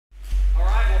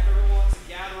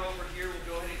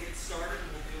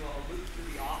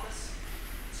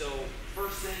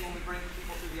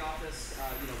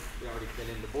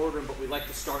than in the boardroom, but we like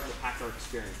to start in the Paccar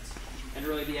experience. And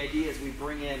really the idea is we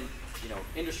bring in, you know,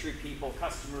 industry people,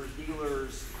 customers,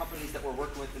 dealers, companies that we're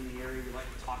working with in the area. We like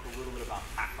to talk a little bit about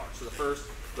Paccar. So the first,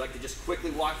 we like to just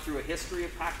quickly walk through a history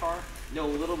of Paccar, know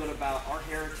a little bit about our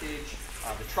heritage,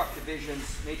 the truck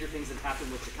divisions, major things that happen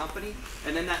with the company,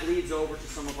 and then that leads over to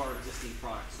some of our existing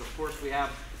products. So of course we have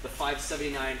the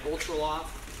 579 Ultraloft,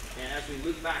 and as we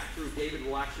loop back through, David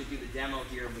will actually do the demo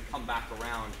here and we come back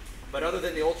around. But other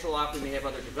than the Ultraloft, we may have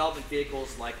other development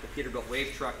vehicles like the Peterbilt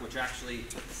Wave truck, which actually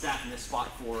sat in this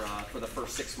spot for the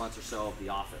first 6 months or so of the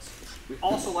office. We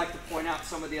also like to point out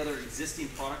some of the other existing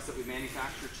products that we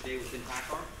manufacture today within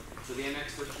Paccar. So the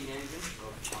MX-13 engine,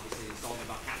 obviously installed in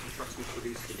about half the trucks we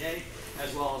produce today,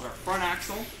 as well as our front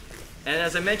axle. And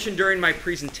as I mentioned during my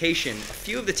presentation, a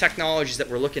few of the technologies that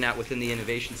we're looking at within the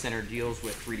Innovation Center deals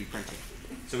with 3D printing.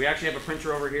 So we actually have a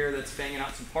printer over here that's banging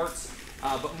out some parts.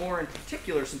 But more in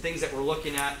particular, some things that we're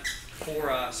looking at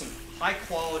for some high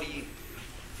quality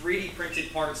 3D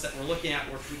printed parts that we're looking at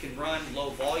where we can run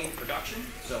low volume production.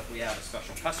 So if we have a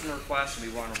special customer request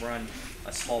and we want to run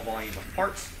a small volume of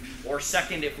parts. Or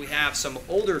second, if we have some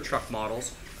older truck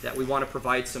models that we want to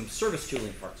provide some service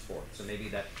tooling parts for. So maybe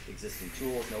that existing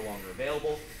tool is no longer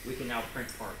available, we can now print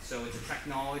parts. So it's a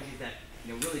technology that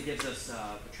really gives us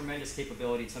a tremendous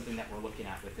capability, something that we're looking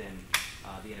at within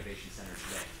the Innovation Center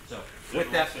today. So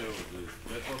with that,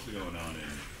 that's also going on in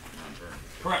Mount Vernon.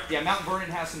 Correct. Yeah, Mount Vernon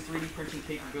has some 3D printing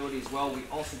capability as well. We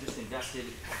also just invested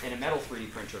in a metal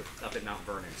 3D printer up at Mount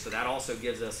Vernon. So that also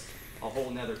gives us a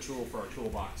whole nother tool for our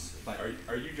toolbox. But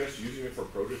are you just using it for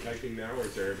prototyping now, or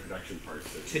is there production parts?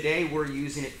 Today we're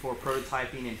using it for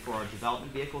prototyping and for our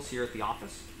development vehicles here at the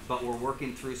office. But we're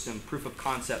working through some proof of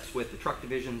concepts with the truck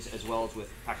divisions as well as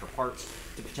with Paccar Parts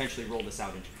to potentially roll this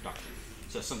out into production.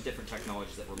 So some different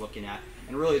technologies that we're looking at.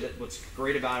 And really what's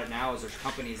great about it now is there's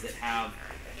companies that have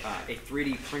a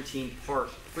 3D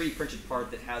printed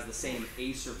part that has the same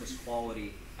A-surface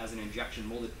quality as an injection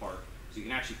molded part. So you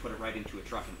can actually put it right into a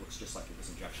truck and it looks just like it was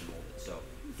injection molded. So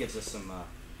it gives us some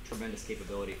tremendous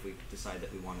capability if we decide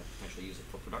that we want to potentially use it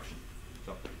for production.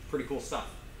 So pretty cool stuff.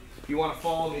 If you want to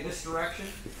follow me this direction,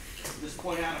 just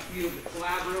point out a few of the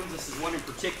collab rooms. This is one in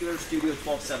particular, Studio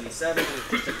 1277,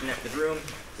 which is just a connected room.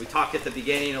 We talked at the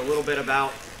beginning a little bit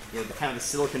about the kind of the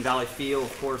Silicon Valley feel.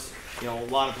 Of course, a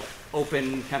lot of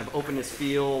openness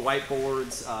feel,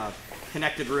 whiteboards,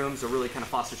 connected rooms. Are really kind of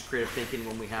fosters creative thinking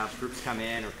when we have groups come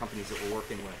in or companies that we're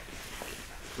working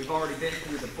with. We've already been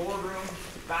through the boardroom.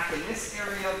 Back in this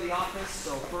area of the office,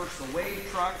 so first the Wave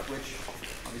truck, which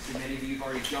obviously many of you have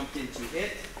already jumped into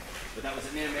it. But that was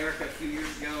at Mid-America a few years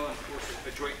ago, and of course it's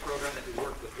a joint program that we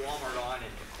worked with Walmart on,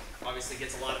 and obviously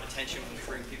gets a lot of attention when we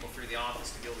bring people through the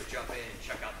office to be able to jump in and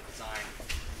check out the design.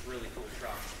 Really cool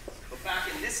truck. But back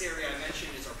in this area I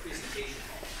mentioned is our presentation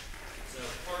hall. So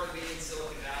part of being in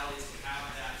Silicon Valley is to have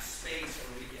that space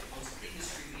where we can host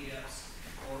industry meetups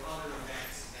or other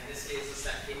events, and this gives us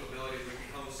that capability where we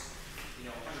can host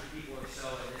 100 people or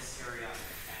so in this area.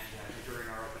 And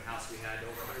during our open house we had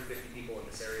over 150 people in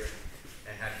this area.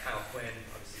 And had Kyle Quinn,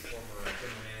 obviously former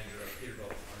general manager of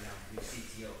Peterbilt, our now new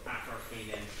CTO of Paccar, came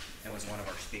in and was one of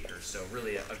our speakers. So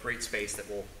really a great space that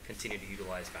we'll continue to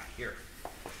utilize back here.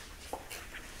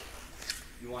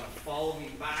 You want to follow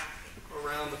me back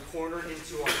around the corner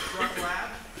into our truck lab.